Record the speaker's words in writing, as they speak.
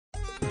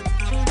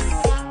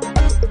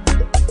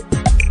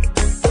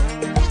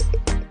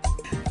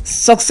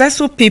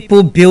Successful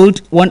people build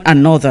one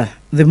another.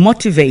 They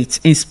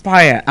motivate,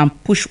 inspire,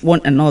 and push one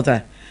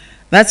another.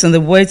 That's in the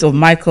words of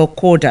Michael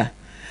Korda.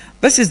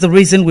 This is the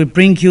reason we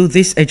bring you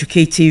this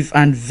educative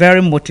and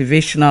very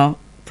motivational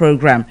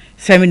program,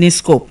 Feminine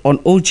Scope, on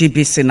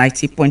OGBC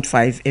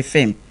 90.5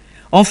 FM.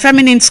 On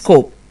Feminine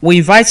Scope, we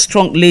invite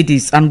strong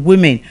ladies and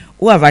women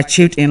who have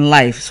achieved in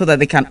life so that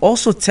they can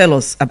also tell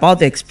us about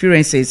their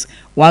experiences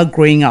while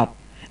growing up.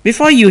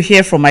 Before you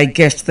hear from my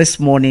guest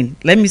this morning,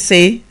 let me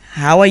say,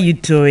 how are you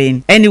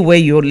doing? Anyway,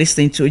 you're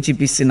listening to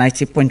OGBC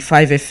 90.5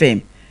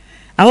 FM.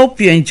 I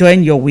hope you're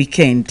enjoying your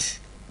weekend.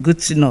 Good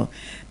to know.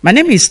 My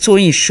name is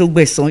Toyin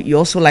Sogbesan. You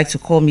also like to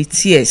call me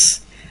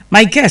TS.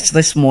 My guest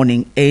this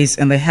morning is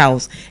in the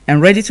house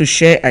and ready to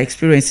share her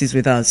experiences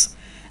with us.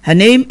 Her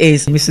name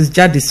is Mrs.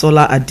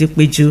 Jadesola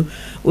Adikbeju,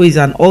 who is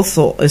an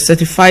author, a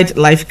certified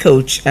life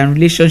coach, and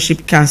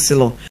relationship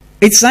counselor.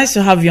 It's nice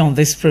to have you on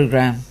this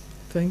program.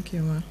 Thank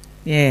you, ma.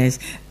 Yes.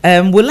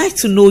 We'd like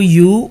to know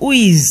you. Who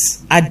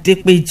is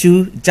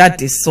Adikbeju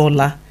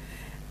Jadesola?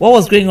 What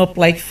was growing up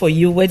like for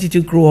you? Where did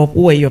you grow up?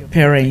 Who were your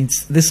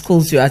parents? The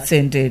schools you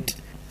attended?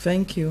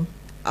 Thank you.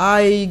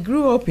 I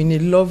grew up in a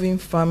loving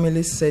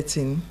family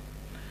setting.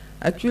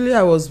 Actually,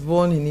 I was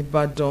born in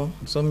Ibadan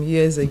some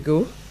years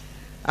ago.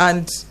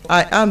 And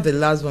I am the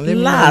last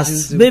one.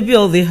 Last baby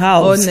of the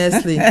house.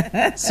 Honestly.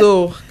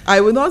 So I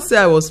would not say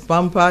I was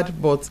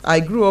pampered, but I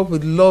grew up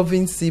with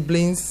loving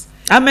siblings.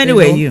 How many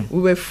were you? We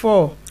were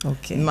 4.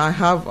 Okay. I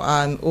have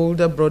an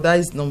older brother,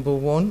 is number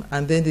 1,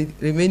 and then the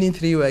remaining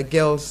 3 were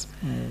girls.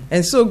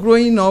 And so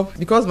growing up,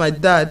 because my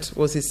dad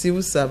was a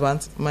civil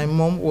servant, my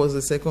mom was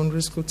a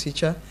secondary school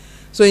teacher.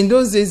 So in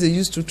those days, they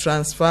used to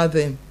transfer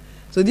them.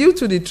 So due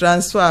to the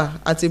transfer,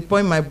 at a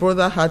point, my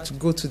brother had to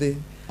go to the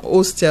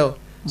hostel.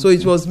 So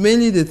it was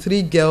mainly the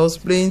 3 girls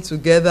playing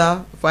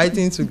together,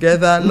 fighting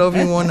together,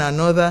 loving one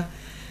another.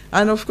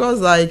 And of course,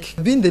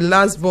 like being the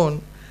last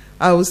born,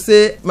 I would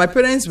say my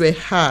parents were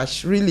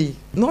harsh, really.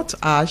 Not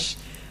harsh.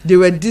 They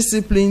were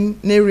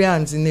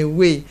disciplinarians in a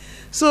way.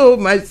 So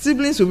my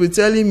siblings will be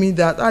telling me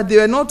that they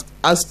were not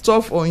as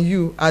tough on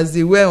you as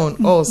they were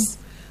on us.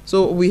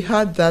 So we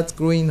had that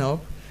growing up.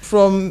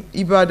 From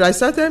Ibadan, I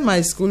started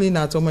my schooling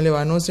at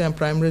Omelewa Nursery and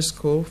Primary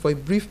School for a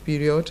brief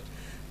period.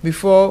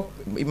 Before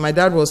my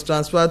dad was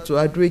transferred to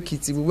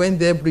Ado-Ekiti, we went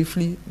there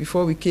briefly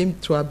before we came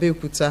to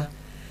Abeokuta.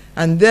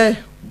 And there,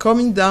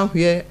 coming down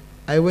here,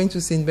 I went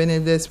to St.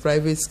 Benedict's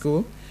private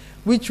school,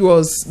 which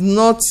was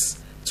not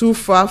too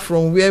far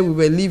from where we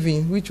were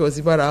living, which was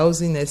Ibadan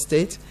Housing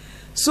Estate.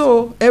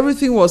 So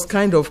everything was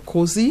kind of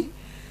cozy.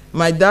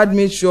 My dad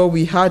made sure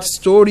we had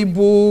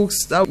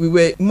storybooks, that we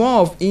were more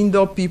of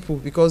indoor people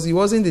because he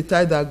wasn't the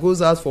type that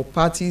goes out for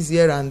parties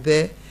here and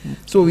there.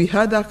 So we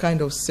had that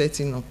kind of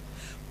setting up.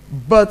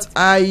 But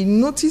I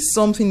noticed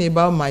something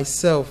about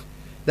myself,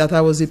 that I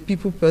was a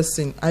people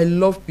person. I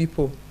love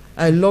people.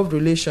 I love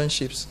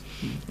relationships.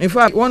 In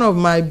fact, one of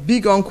my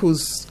big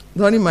uncles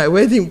during my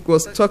wedding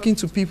was talking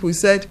to people. He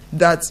said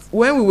that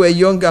when we were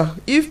younger,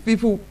 if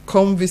people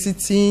come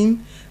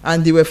visiting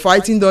and they were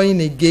fighting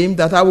during a game,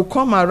 that I would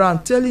come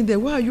around telling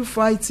them, why are you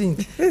fighting?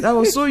 That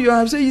was so young.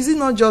 I said, is it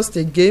not just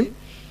a game?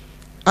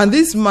 And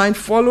this mind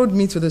followed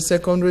me to the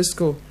secondary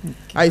school.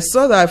 I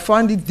saw that I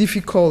found it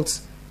difficult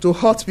to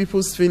hurt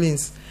people's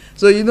feelings.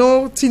 So, you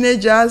know,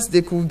 teenagers,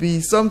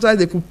 sometimes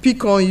they could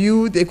pick on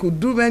you, they could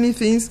do many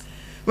things.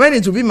 When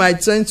it would be my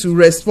turn to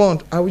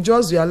respond, I would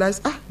just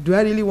realize, do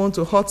I really want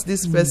to hurt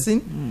this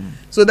person?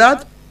 So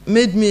that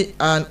made me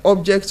an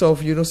object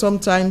of,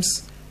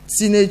 sometimes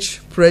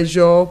teenage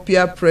pressure,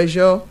 peer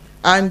pressure.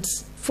 And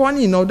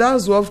funny enough,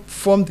 that's what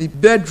formed the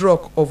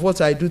bedrock of what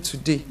I do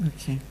today.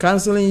 Okay.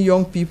 Counseling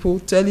young people,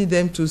 telling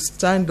them to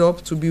stand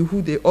up, to be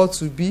who they ought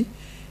to be,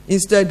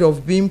 instead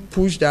of being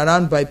pushed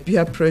around by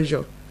peer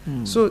pressure.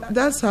 So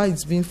that's how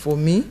it's been for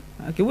me.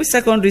 Okay, which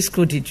secondary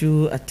school did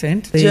you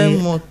attend?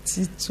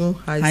 Jemotitun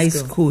High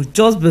School,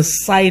 just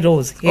beside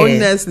us here.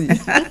 Honestly.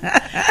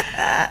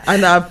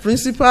 And our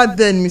principal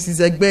then, Mrs.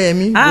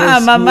 Egbeyemi.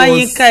 Mama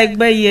Yinka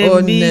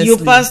Egbeyemi, you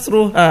passed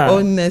through her.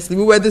 Honestly,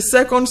 we were the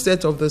second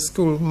set of the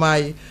school.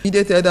 My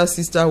immediate elder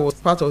sister was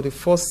part of the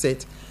first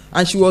set.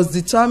 And she was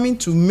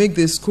determined to make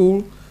the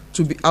school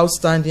to be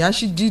outstanding. And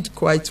she did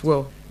quite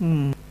well.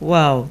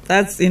 Wow,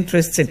 that's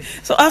interesting.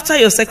 So after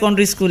your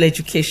secondary school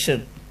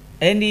education,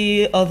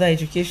 any other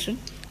education?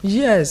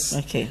 Yes.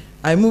 Okay.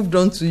 I moved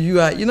on to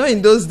UI.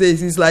 In those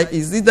days, it's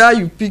either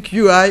you pick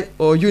UI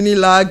or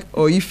Unilag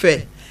or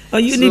IFE. Or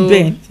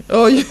Uniben.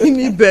 Or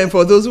Uniben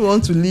for those who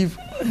want to leave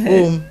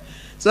home.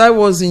 So I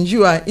was in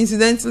UI.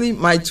 Incidentally,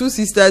 my 2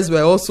 sisters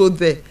were also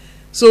there.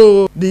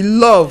 So the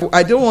love,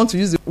 I don't want to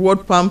use the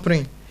word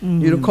pampering,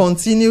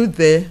 continued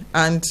there.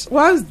 And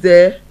whilst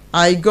there,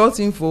 I got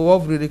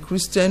involved with a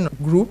Christian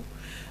group.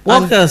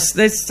 What course?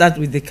 Let's start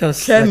with the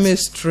course.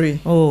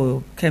 Chemistry.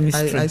 Oh,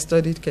 chemistry. I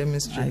studied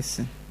chemistry. I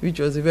see. Which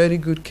was a very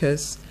good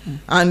course.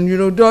 And,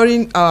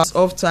 during our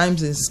off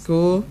times in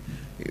school,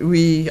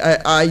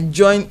 I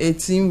joined a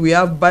team. We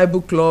have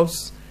Bible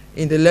clubs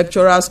in the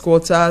lecturers'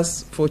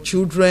 quarters for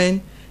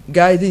children,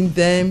 guiding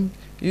them,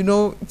 You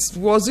know, it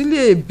was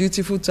really a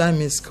beautiful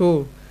time in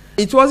school.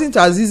 It wasn't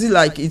as easy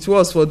like it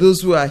was for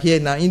those who are here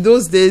now. In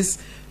those days,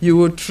 you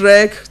would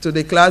trek to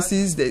the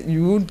classes,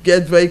 you would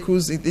get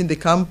vehicles in the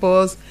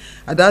campus.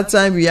 At that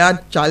time, we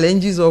had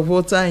challenges of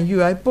water and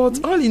UI,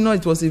 but all in all,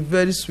 it was a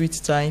very sweet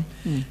time.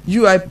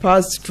 UI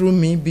passed through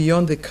me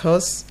beyond the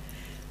course.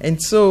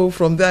 And so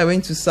from there, I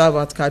went to serve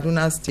at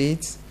Kaduna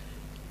State.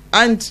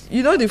 And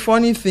you know the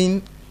funny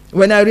thing,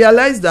 when I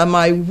realized that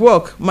my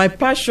work, my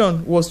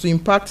passion was to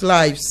impact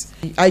lives,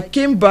 I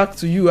came back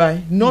to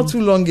UI not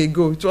too long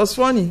ago. It was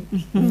funny.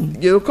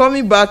 You know,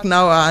 coming back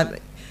now and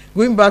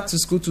going back to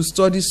school to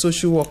study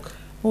social work.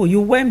 Oh,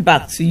 you went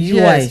back to UI?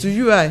 Yes, to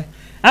UI.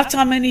 After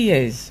how many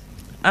years?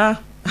 I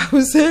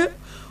would say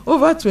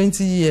over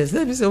 20 years.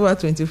 Let me say over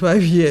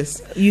 25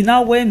 years. You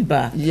now went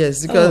back?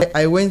 Yes, because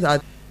I went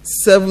at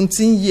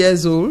 17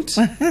 years old.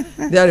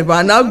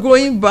 But now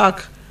going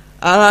back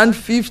around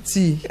 50,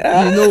 you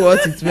know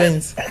what it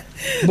meant.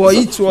 But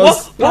it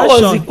was what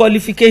was the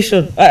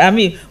qualification? I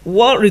mean,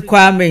 what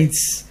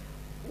requirements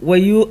were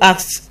you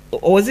asked?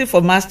 Or was it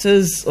for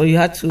masters, or you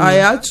had to? I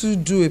had to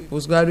do a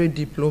postgraduate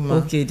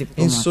diploma,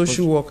 in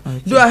social work.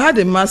 Though I had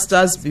a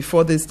master's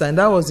before this time,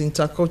 that was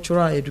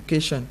intercultural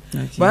education.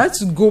 But I had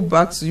to go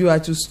back to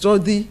UI to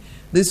study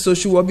this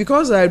social work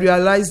because I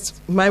realized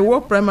my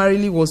work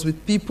primarily was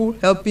with people,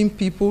 helping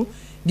people,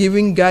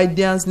 giving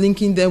guidance,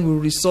 linking them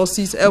with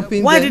resources, helping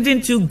them. Why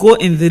didn't you go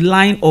in the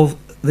line of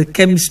the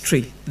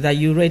chemistry that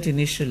you read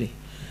initially?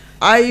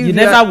 You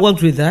never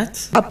worked with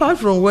that? Apart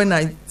from when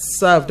I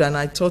served and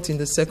I taught in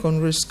the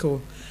secondary school,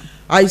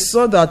 I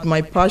saw that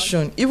my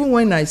passion, even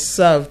when I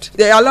served,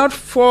 they allowed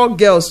 4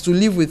 girls to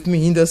live with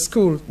me in the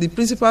school. The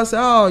principal said,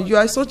 "Oh, you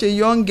are such a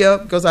young girl,"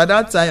 because at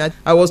that time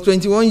I was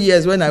 21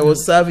 years when I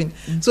was serving.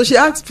 So she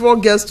asked 4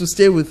 girls to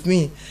stay with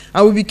me.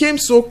 And we became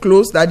so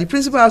close that the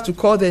principal had to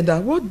call them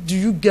that, "What do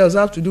you girls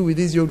have to do with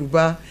this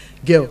Yoruba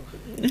girl?"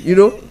 You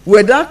know,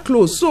 we're that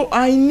close. So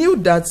I knew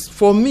that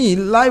for me,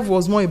 life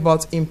was more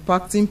about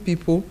impacting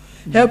people,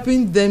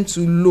 helping them to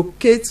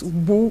locate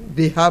who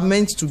they are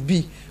meant to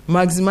be,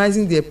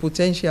 maximizing their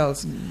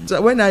potentials. So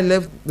when I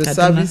left the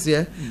service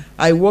here,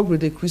 I worked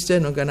with a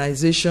Christian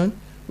organization,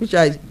 which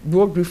I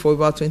worked with for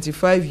about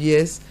 25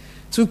 years,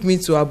 took me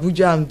to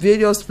Abuja and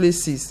various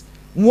places.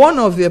 One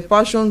of their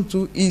passion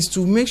too is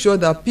to make sure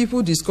that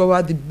people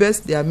discover the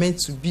best they are meant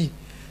to be.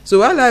 So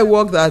while I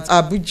worked at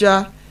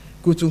Abuja,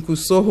 Kutunku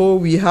Soho,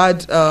 we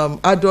had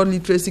adult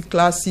literacy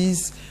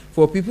classes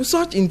for people.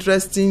 Such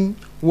interesting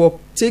work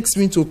takes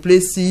me to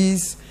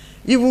places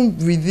even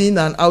within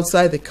and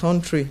outside the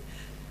country.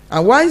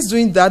 And while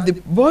doing that, the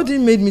body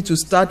made me to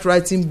start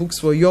writing books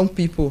for young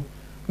people,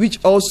 which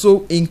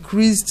also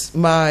increased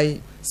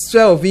my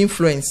sphere of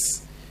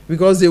influence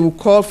because they would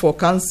call for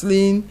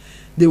counseling,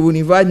 they would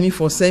invite me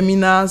for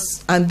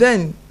seminars, and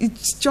then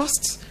it's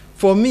just,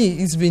 for me,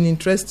 it's been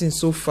interesting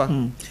so far.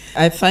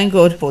 I thank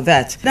God for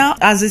that. Now,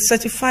 as a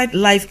certified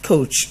life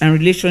coach and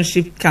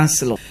relationship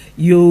counselor,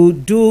 you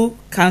do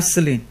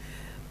counseling.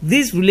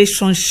 This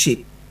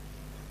relationship,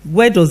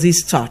 where does it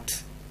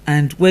start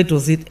and where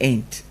does it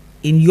end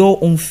in your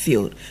own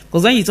field?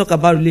 Because when you talk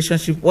about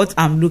relationship, what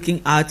I'm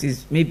looking at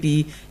is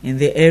maybe in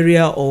the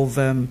area of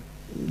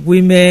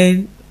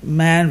women,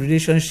 man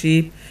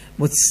relationship,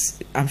 but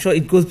I'm sure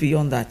it goes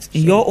beyond that.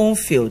 In your own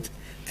field,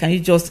 can you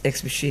just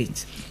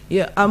expatiate?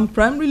 Yeah, I'm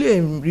primarily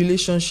a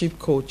relationship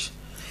coach.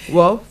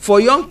 Well,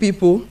 for young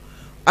people,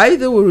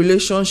 either with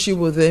relationship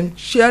with them,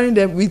 sharing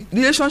them with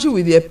relationship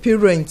with their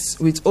parents,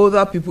 with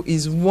other people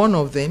is one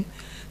of them.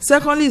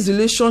 Secondly is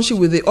relationship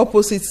with the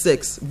opposite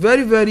sex.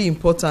 Very, very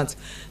important.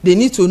 They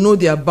need to know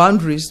their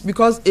boundaries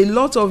because a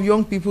lot of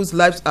young people's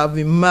lives have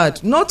been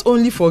mad, not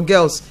only for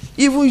girls,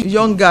 even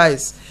young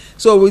guys.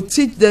 So we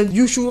teach them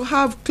you should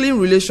have clean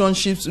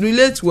relationships,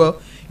 relate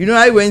well. You know,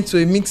 I went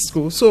to a mixed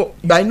school, so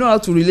I know how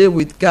to relate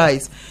with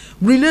guys.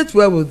 Relate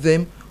well with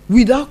them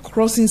without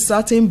crossing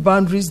certain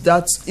boundaries.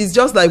 That is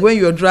just like when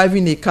you're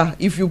driving a car.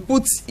 If you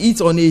put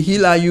it on a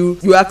hill and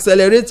you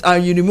accelerate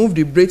and you remove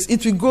the brakes,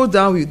 it will go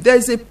down with.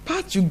 There's a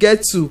part you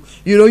get to.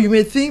 You know, you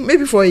may think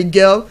maybe for a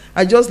girl,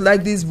 I just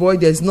like this boy,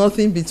 there's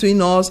nothing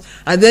between us.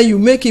 And then you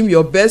make him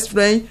your best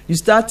friend. You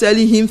start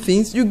telling him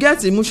things. You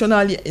get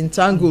emotionally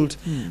entangled.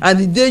 And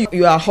the day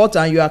you are hot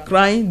and you are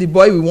crying, the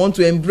boy will want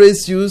to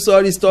embrace you.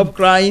 Sorry, stop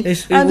crying.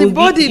 And the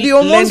body, the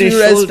hormones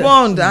will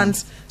respond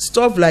and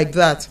stuff like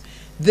that.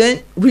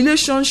 Then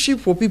relationship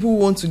for people who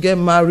want to get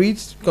married,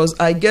 because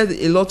I get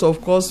a lot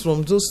of calls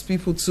from those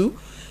people too.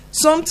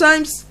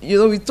 Sometimes, you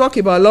know, we talk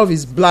about love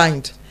is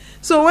blind.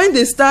 So when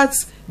they start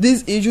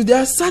this issue,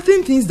 there are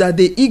certain things that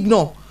they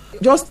ignore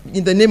just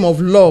in the name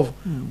of love.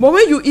 But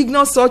when you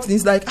ignore such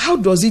things like how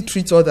does he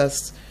treat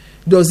others?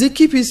 Does he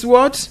keep his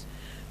word?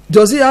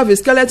 Does he have a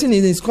skeleton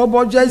in his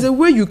cupboard? There is a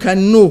way you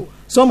can know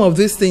some of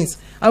these things.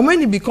 And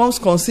when it becomes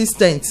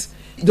consistent,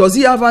 does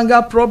he have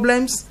anger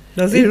problems?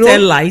 Does he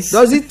tell lies?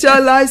 Does he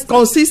tell lies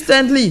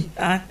consistently?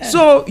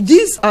 So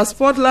these are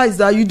spotlights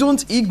that you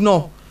don't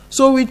ignore.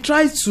 So we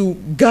try to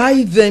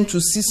guide them to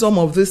see some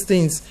of these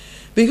things.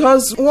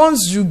 Because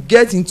once you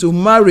get into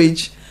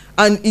marriage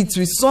and it's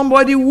with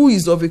somebody who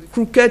is of a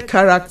crooked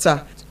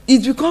character,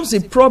 it becomes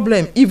a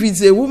problem. If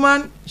it's a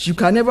woman, you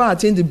can never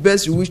attain the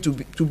best you wish to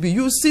be.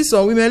 You see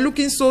some women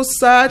looking so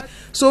sad,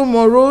 so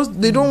morose,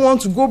 they don't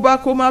want to go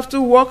back home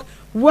after work.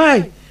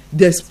 Why?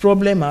 There's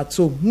problem at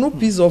home, no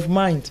peace of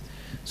mind.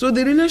 So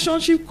the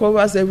relationship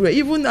covers everywhere,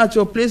 even at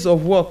your place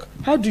of work.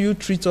 How do you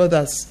treat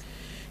others?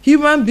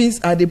 Human beings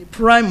are the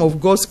prime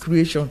of God's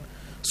creation.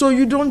 So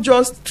you don't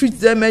just treat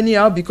them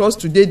anyhow because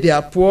today they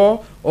are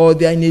poor or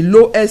they are in a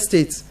low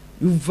estate.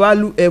 You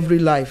value every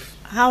life.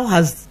 How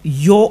has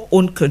your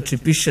own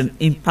contribution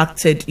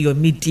impacted your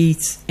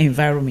immediate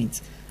environment,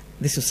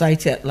 the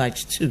society at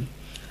large too?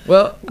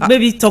 Well,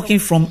 maybe talking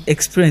from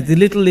experience, the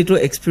little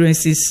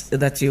experiences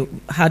that you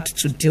had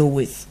to deal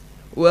with.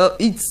 Well,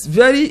 it's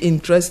very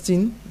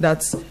interesting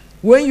that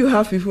when you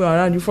have people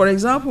around you, for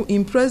example,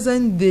 in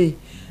present day,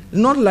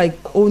 not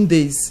like old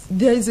days,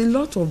 there is a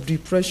lot of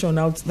depression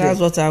out there. That's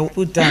what I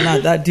put down now,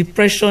 that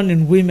depression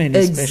in women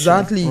especially.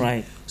 Exactly.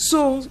 Right.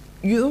 So,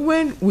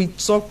 when we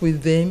talk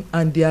with them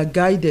and they are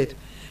guided,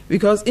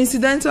 because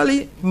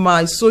incidentally,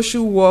 my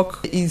social work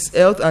is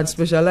health and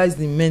specialized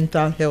in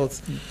mental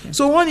health. Okay.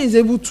 So one is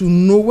able to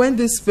know when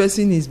this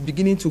person is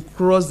beginning to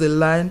cross the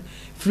line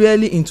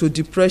fairly into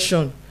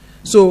depression.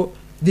 So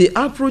the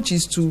approach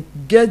is to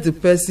get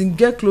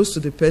close to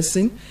the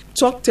person,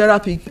 talk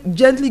therapy,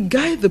 gently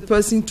guide the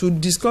person to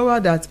discover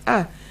that,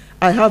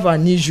 I have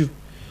an issue.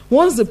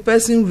 Once the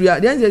person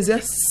then there's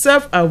a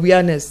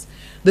self-awareness.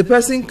 The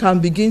person can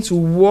begin to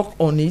work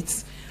on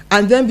it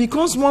and then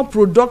becomes more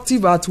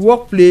productive at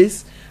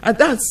workplace, and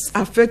that's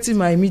affecting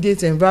my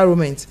immediate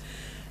environment.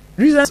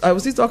 Recently, I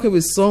was still talking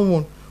with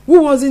someone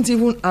who wasn't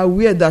even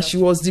aware that she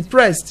was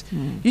depressed.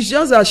 It's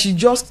just that she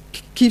just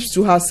keeps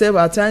to herself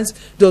at times,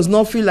 does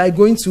not feel like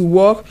going to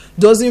work,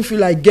 doesn't feel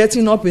like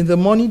getting up in the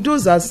morning.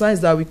 Those are signs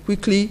that we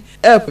quickly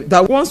help,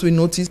 that once we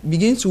notice,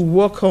 begin to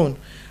work on.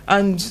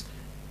 And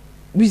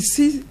we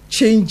see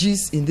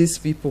changes in these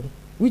people,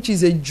 which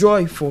is a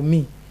joy for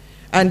me.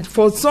 And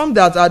for some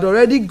that had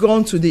already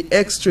gone to the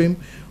extreme,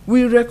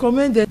 we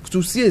recommend them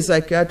to see a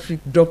psychiatric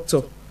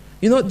doctor.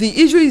 You know, the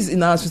issue is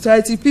in our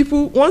society,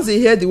 people, once they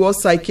hear the word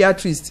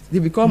psychiatrist, they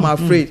become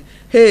afraid.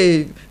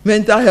 Hey,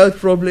 mental health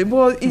problem.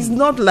 But it's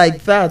not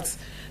like that.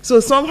 So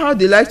somehow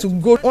they like to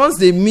go, once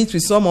they meet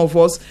with some of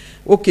us,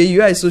 okay,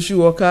 you are a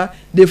social worker,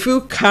 they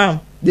feel calm.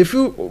 They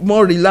feel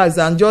more relaxed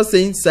than just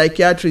saying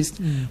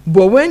psychiatrist.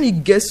 But when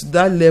it gets to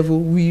that level,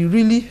 we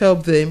really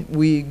help them.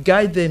 We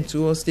guide them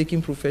towards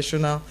taking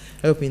professional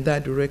help in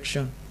that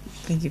direction.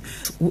 Thank you.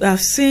 We have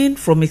seen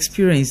from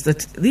experience that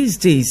these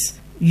days,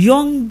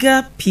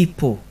 younger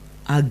people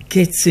are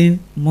getting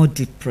more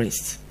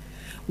depressed.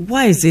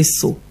 Why is this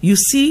so? You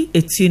see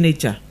a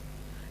teenager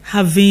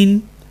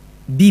having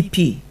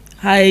BP,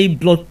 high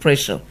blood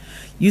pressure.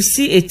 You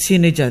see a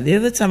teenager. The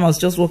other time I was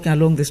just walking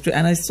along the street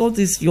and I saw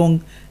this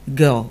young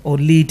girl or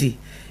lady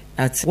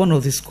at one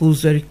of the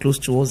schools very close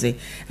to us,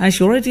 and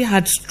she already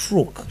had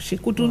stroke. She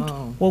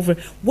couldn't walk.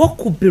 What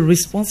could be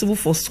responsible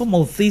for some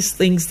of these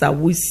things that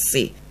we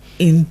see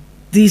in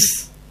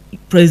this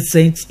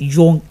present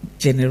young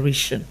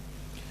generation?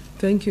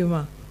 Thank you,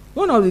 ma.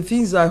 One of the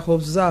things I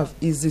observe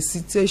is the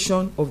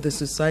situation of the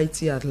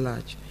society at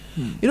large.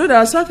 You know, there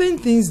are certain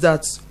things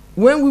that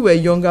when we were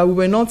younger, we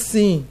were not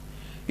seeing.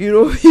 You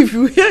know, if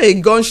you hear a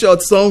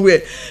gunshot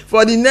somewhere,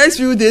 for the next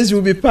few days,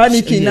 you'll be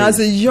panicking as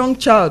a young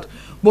child.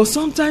 But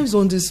sometimes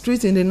on the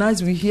street in the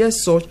night, we hear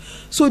such.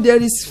 So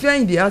there is fear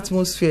in the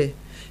atmosphere.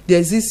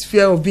 There's this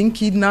fear of being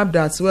kidnapped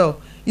as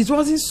well. It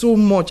wasn't so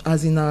much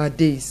as in our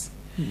days.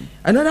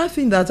 Another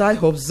thing that I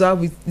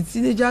observe with the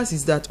teenagers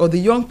is that, or the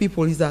young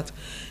people, is that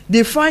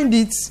they find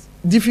it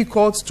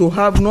difficult to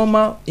have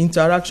normal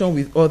interaction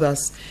with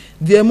others.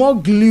 They're more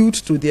glued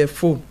to their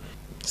phone.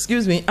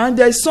 Excuse me. And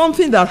there's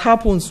something that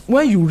happens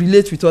when you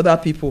relate with other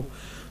people.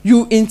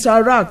 You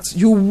interact,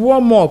 you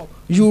warm up,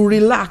 you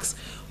relax.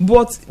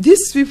 But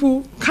these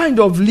people kind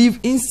of live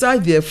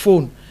inside their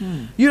phone.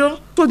 You know,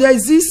 so there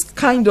is this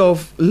kind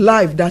of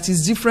life that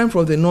is different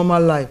from the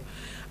normal life.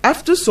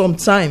 After some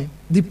time,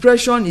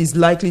 depression is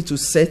likely to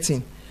set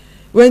in.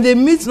 When they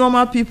meet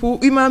normal people,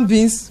 human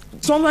beings,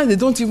 sometimes they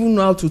don't even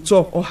know how to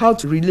talk or how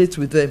to relate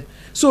with them.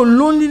 So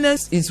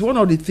loneliness is one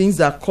of the things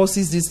that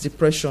causes this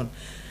depression.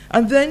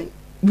 And then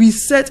we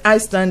set high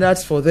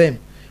standards for them.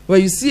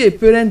 When you see a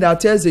parent that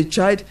tells a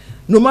child,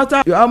 no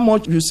matter how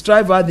much you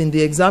strive hard in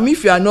the exam,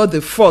 if you are not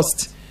the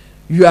first,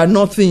 you are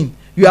nothing.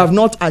 You have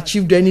not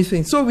achieved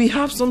anything. So we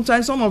have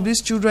sometimes some of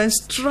these children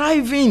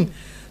striving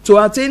to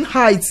attain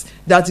heights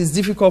that is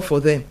difficult for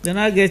them. Then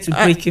I get to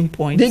breaking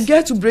point. They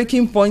get to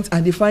breaking point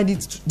and they find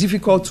it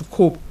difficult to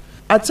cope.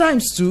 At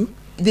times too,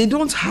 they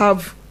don't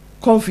have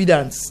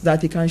confidence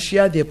that they can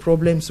share their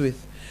problems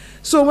with.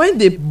 So when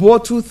they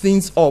bottle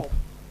things up,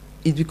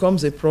 it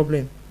becomes a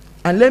problem.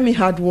 And let me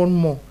add one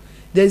more.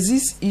 There's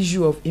this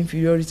issue of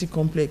inferiority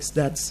complex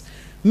that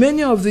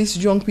many of these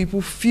young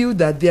people feel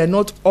that they are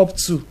not up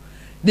to.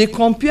 They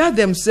compare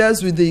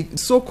themselves with the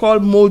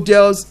so-called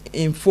models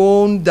in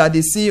phone that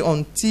they see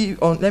on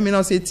let me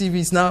not say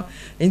TVs now,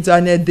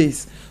 internet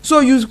days. So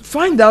you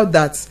find out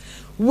that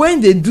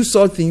when they do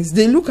such things,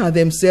 they look at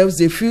themselves,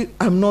 they feel,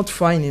 I'm not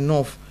fine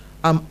enough,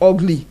 I'm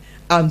ugly,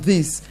 I'm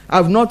this,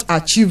 I've not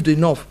achieved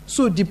enough.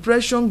 So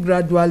depression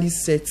gradually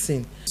sets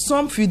in.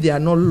 Some feel they are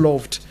not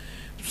loved.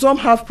 Some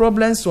have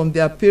problems from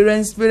their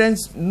parents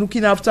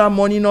looking after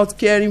money, not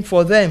caring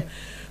for them.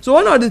 So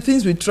one of the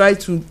things we try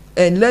to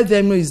let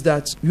them know is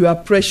that you are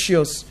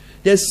precious.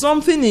 There's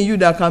something in you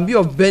that can be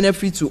of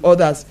benefit to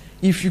others.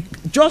 If you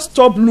just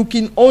stop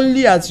looking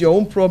only at your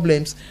own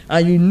problems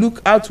and you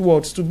look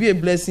outwards to be a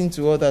blessing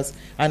to others.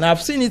 And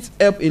I've seen it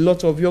help a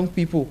lot of young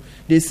people.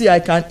 They say, I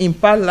can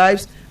impact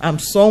lives, I'm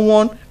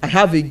someone, I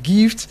have a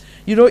gift.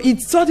 You know,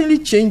 it certainly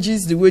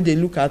changes the way they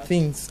look at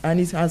things,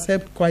 and it has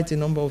helped quite a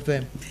number of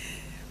them.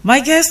 My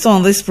guest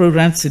on this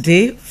program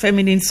today,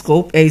 Feminine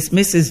Scope, is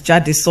Mrs.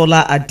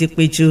 Jadesola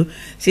Adikweju.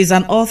 She's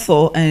an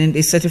author and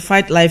a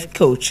certified life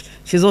coach.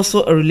 She's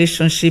also a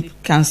relationship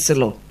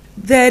counselor.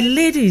 The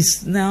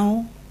ladies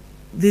now,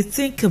 they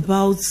think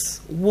about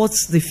what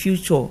the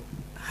future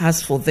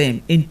has for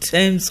them in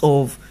terms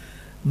of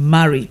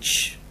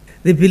marriage.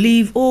 They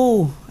believe,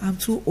 oh, I'm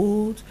too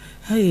old.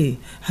 Hey,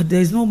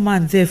 there's no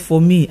man there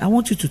for me. I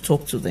want you to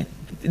talk to them.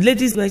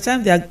 Ladies, by the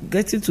time they are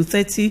getting to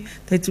 30,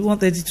 31,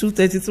 32,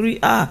 33,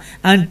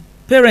 and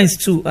parents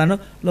too,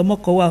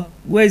 Lomokowa,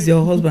 where's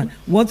your husband?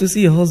 Want to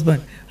see your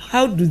husband?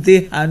 How do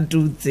they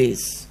handle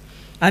this?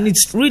 And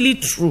it's really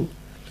true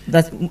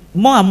that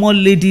more and more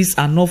ladies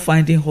are not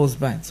finding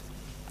husbands.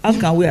 How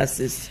can we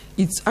assist?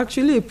 It's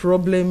actually a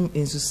problem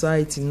in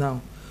society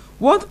now.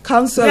 What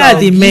counsel Where are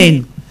the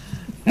men?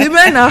 The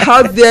men are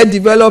out there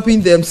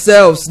developing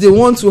themselves. They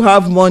want to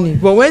have money.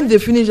 But when they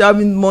finish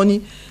having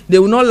money, they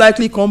will not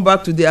likely come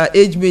back to their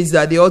age mates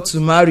that they ought to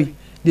marry.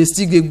 They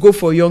go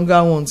for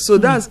younger ones. So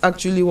that's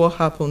actually what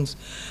happens.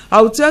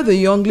 I would tell the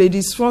young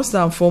ladies, first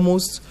and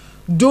foremost,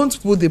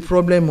 don't put the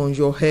problem on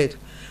your head.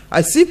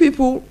 I see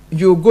people,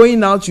 you're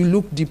going out, you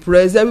look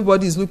depressed.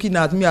 Everybody's looking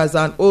at me as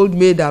an old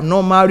maid, I'm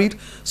not married.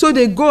 So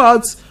they go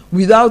out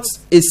without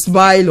a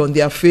smile on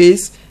their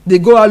face. They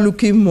go out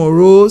looking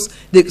morose.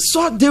 They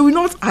will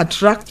not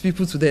attract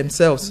people to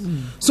themselves.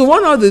 So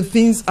one of the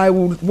things I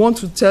would want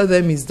to tell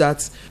them is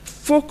that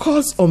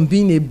focus on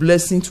being a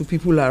blessing to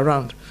people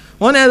around.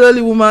 One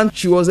elderly woman,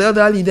 she was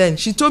elderly then,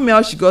 she told me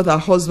how she got her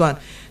husband.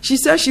 She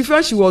said she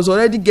felt she was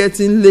already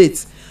getting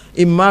late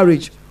in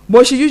marriage,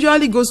 but she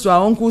usually goes to her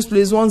uncle's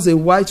place once a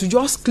while to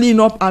just clean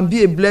up and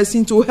be a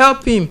blessing to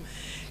help him.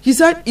 He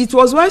said it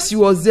was while she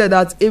was there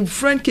that a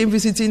friend came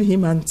visiting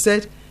him and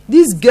said,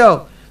 this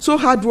girl, so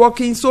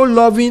hardworking, so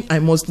loving, I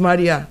must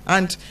marry her.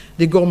 And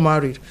they got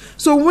married.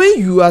 So when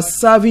you are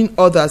serving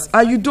others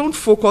and you don't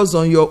focus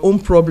on your own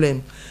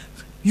problem,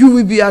 you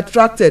will be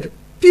attracted.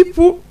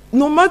 People,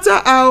 no matter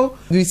how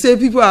we say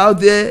people are out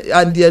there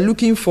and they're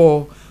looking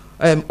for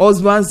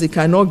husbands they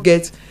cannot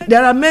get,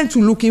 there are men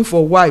too looking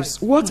for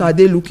wives. What are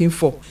they looking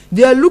for?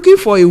 They are looking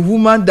for a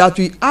woman that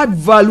will add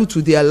value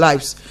to their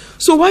lives.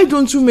 So why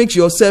don't you make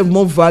yourself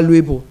more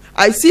valuable?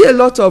 I see a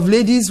lot of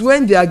ladies,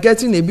 when they are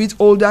getting a bit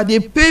older, they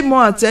pay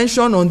more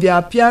attention on their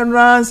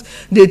appearance.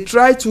 They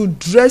try to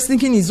dress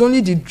thinking it's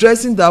only the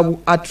dressing that will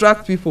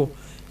attract people.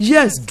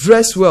 Yes,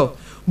 dress well,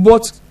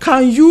 but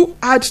can you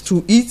add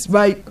to it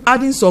by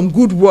adding some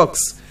good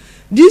works?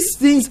 These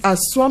things are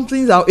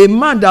something that a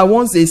man that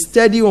wants a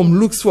steady home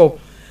looks for.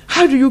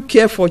 How do you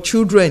care for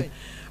children?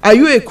 Are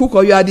you a cook,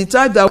 or you are the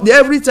type that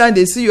every time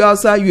they see you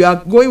outside, you are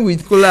going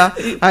with cola?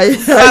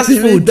 Fast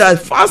food.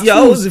 Fast You're food.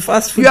 always the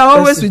fast food. You are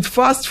always with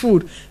fast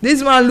food.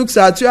 This man looks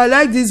at you. I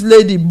like this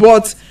lady,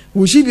 but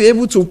will she be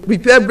able to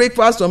prepare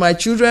breakfast for my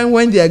children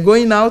when they are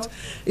going out?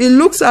 He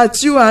looks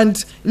at you and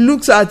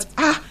looks at,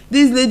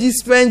 this lady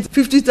spent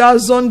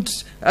 50,000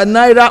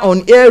 naira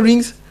on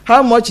earrings.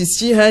 How much is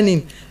she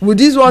earning? Would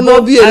this one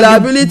not be a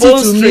liability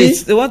to me?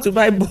 They want to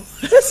buy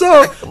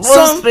so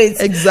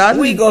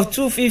exactly wig of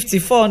 250,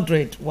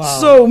 400. Wow.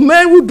 So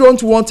men who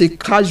don't want a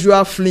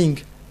casual fling,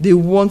 they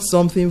want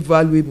something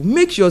valuable.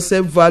 Make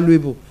yourself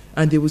valuable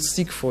and they will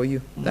seek for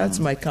you. That's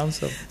my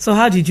counsel. So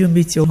how did you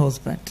meet your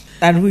husband,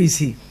 and who is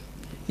he?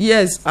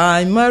 Yes,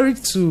 I'm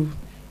married to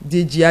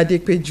Deji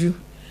Adekpeju.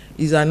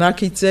 He's an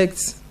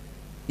architect,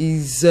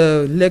 he's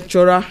a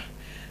lecturer,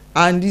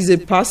 and he's a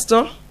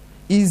pastor.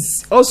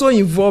 He's also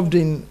involved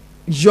in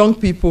young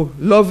people,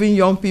 loving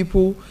young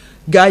people,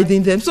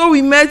 guiding them. So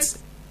we met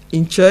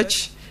in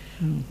church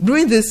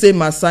doing the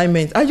same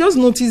assignment. I just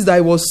noticed that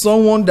he was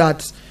someone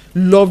that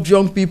loved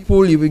young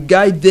people. He would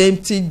guide them,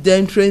 teach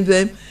them, train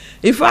them.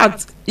 In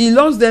fact, he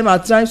loves them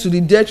at times to the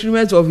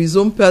detriment of his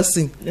own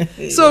person.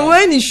 So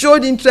when he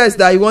showed interest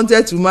that he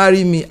wanted to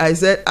marry me, I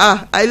said,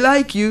 I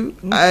like you,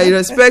 I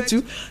respect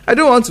you, I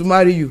don't want to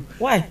marry you.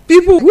 Why?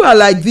 People who are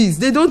like this,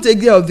 they don't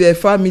take care of their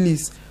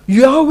families.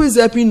 You are always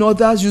helping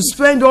others. You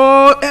spend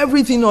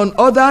everything on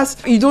others.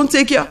 You don't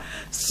take care.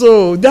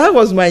 So that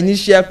was my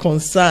initial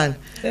concern.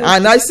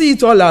 And I see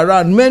it all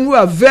around. Men who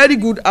are very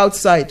good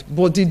outside,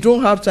 but they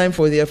don't have time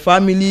for their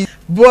family.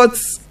 But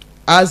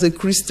as a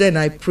Christian,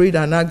 I prayed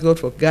and asked God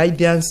for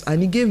guidance,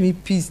 and he gave me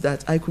peace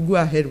that I could go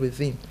ahead with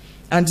him.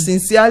 And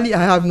sincerely,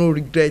 I have no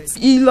regrets.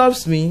 He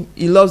loves me.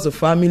 He loves the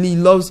family. He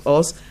loves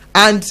us.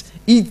 and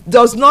it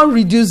does not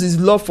reduce his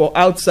love for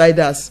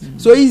outsiders.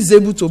 So he's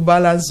able to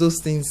balance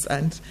those things,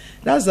 and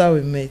that's how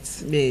we met.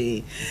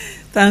 Hey,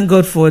 thank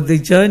God for the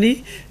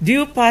journey. Do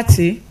you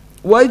party?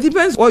 Well, it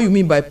depends what you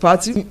mean by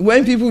party.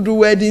 When people do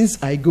weddings,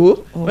 I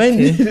go.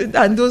 Okay.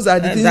 And those are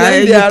the things. That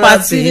When you there are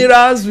party.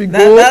 Funerals, we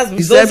go.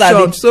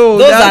 Reception. So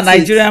those that's are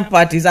Nigerian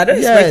parties. I don't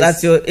expect Yes.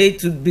 at your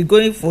age to be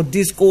going for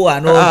disco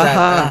and all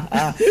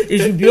that. It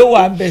should be all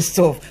one best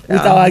stuff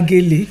with our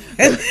gilly.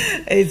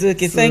 It's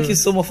okay. Thank you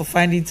so much for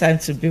finding time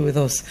to be with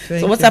us.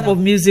 So what type of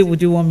music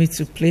would you want me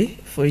to play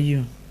for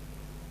you?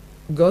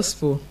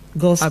 Gospel.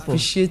 Gospel.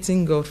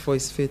 Appreciating God for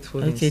his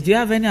faithfulness. Okay. Do you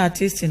have any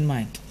artist in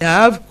mind? I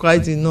have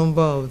quite a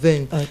number of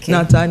them. Okay.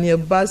 Nathaniel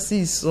Bassey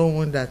is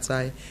someone that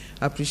I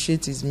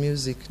appreciate his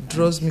music.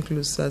 Draws me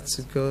closer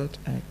to God.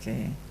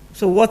 Okay.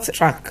 So what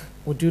track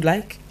would you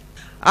like?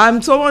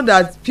 I'm someone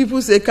that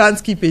people say can't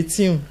keep a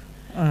tune.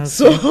 Okay.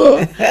 So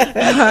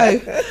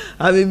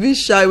I'm a bit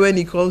shy when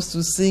it comes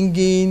to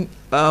singing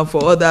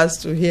for others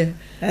to hear.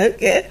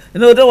 Okay.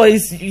 No, don't worry.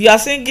 You are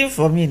singing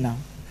for me now.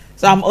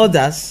 So I'm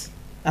others.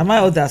 Am I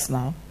others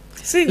now?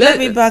 Sing, let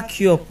me back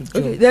you up.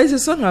 Okay, there's a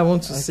song I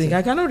want to sing.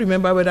 I cannot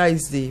remember whether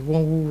it's the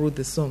one who wrote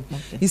the song.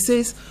 Okay. It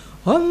says,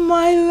 all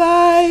my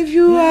life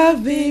you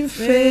have been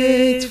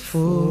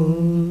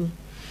faithful.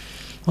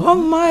 All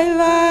my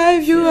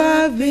life you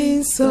have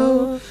been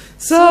so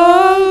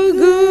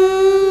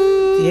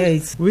good.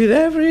 Yes. With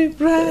every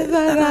breath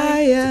that I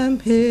am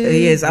here.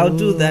 Yes, I'll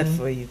do that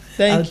for you.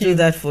 I'll do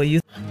that for you.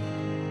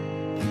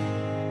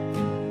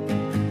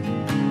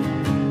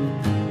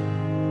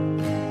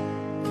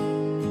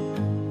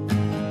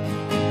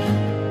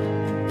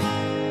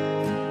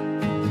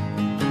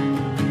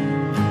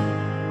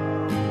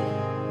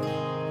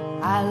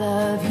 I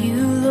love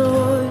you,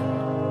 Lord.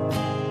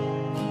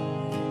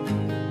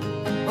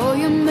 Oh,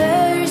 your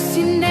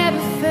mercy never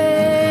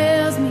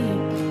fails me.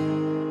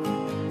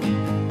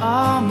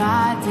 All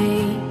my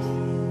days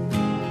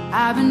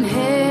I've been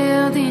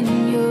held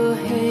in your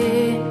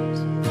hands.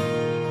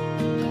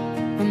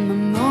 From the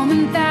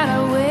moment that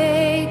I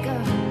wake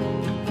up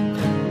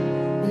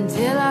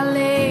until I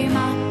lay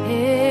my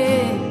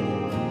head,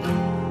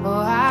 oh,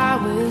 I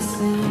will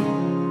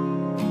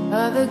sing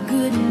of the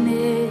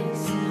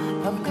goodness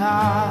of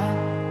God.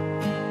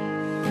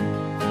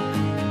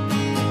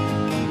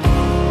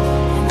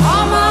 And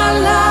all my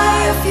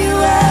life you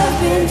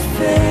have been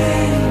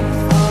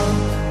faithful.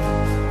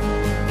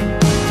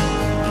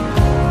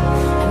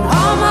 And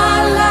all my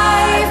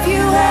life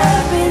you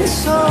have been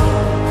so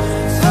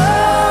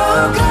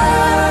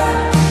good.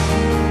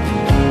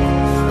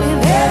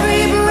 With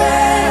every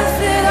breath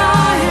that I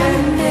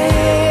am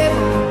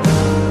able,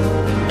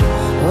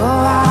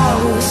 oh, I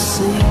will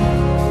sing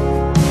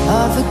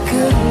of the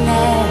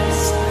goodness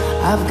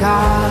of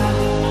God.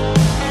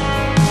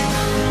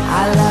 I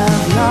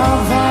love your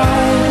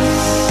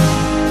voice.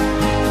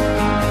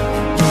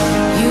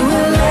 You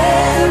will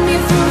lead me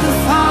through the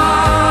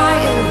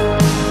fire,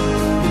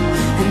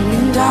 and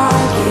in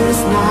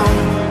darkest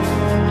night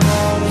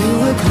you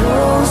were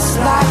close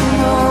like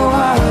no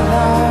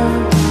other.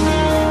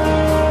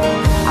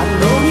 I've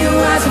known you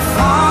as a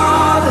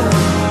father,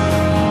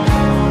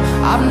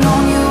 I've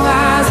known you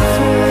as a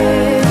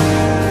friend,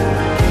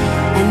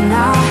 and I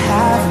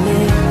have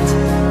lived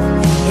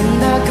in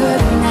the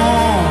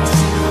goodness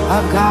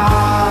of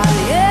God.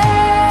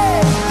 Yeah.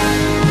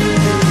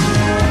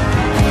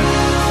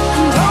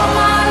 And all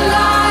my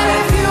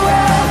life you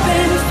have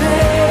been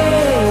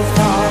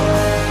faithful.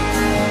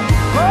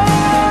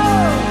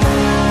 Oh.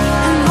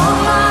 And all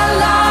my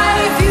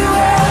life you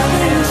have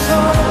been so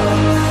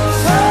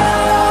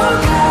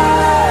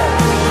good.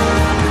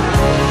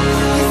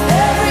 With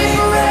every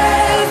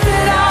breath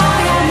that I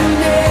am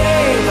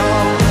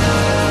able,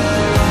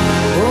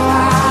 oh,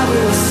 I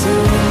will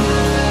sing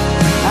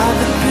of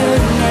the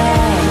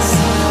goodness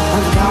of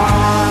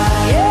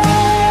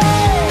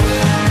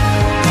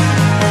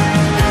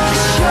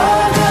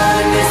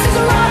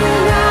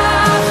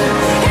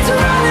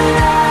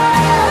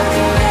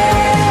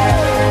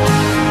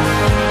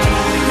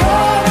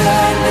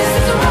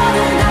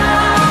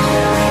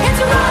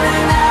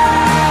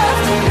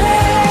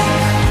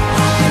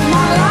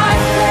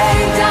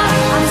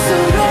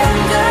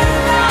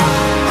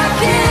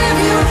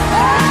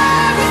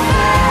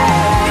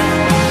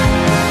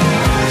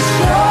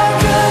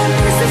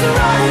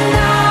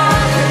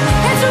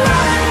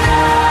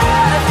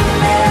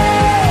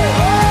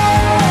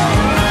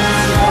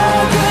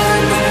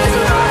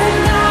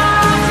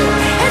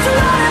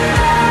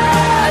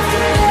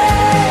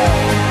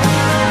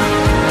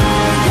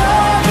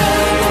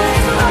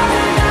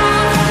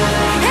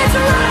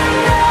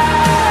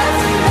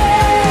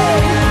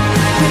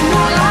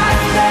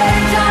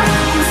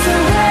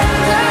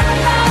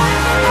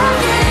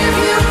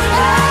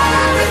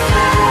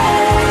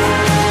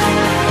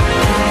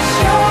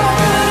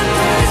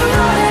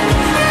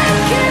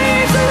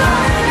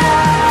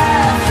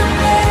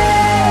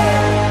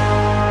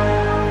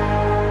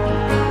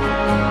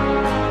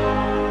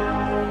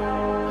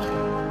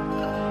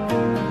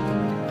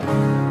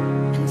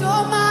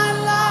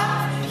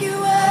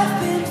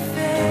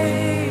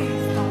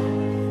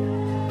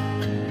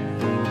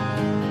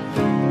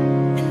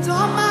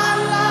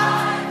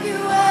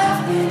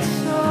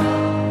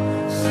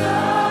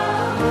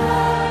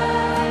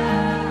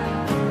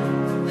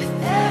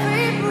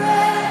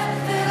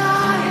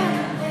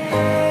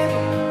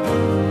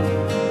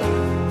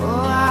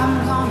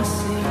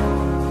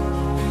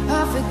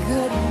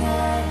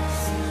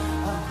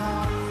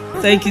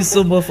Thank you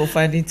so much for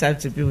finding time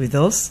to be with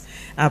us.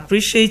 I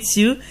appreciate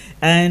you,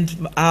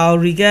 and our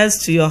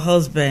regards to your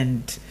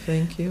husband.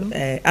 Thank you.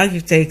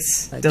 Architect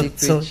Dr.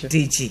 Adekpeju.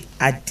 DG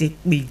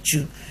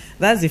Adekpeju.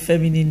 That's the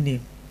feminine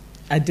name.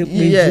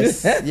 Adekpeju.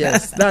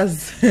 Yes.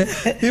 That's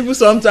people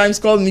sometimes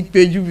call me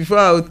Peju before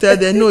I will tell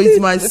them no, it's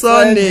my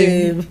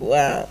surname.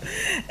 Wow.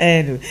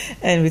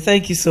 Anyway,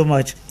 thank you so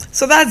much.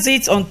 So that's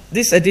it on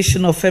this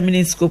edition of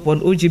Feminine Scope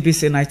on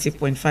OGBC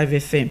 90.5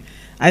 FM.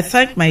 I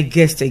thank my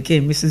guest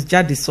again, Mrs.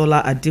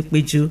 Jadesola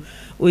Adekpeju,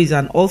 who is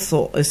an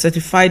author, a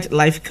certified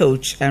life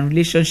coach, and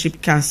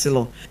relationship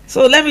counselor.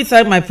 So let me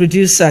thank my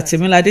producer,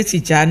 Temilade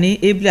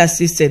Tijani, ably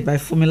assisted by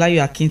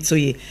Fumilayo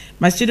Akintoye.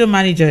 My studio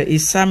manager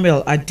is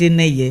Samuel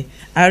Adeneye.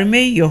 I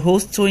remain your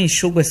host, Toyin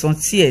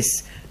Sogbesan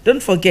TS.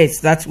 Don't forget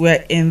that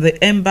we're in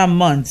the Ember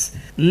months.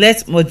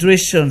 Let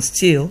moderation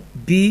still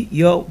be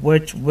your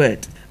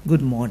watchword.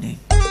 Good morning.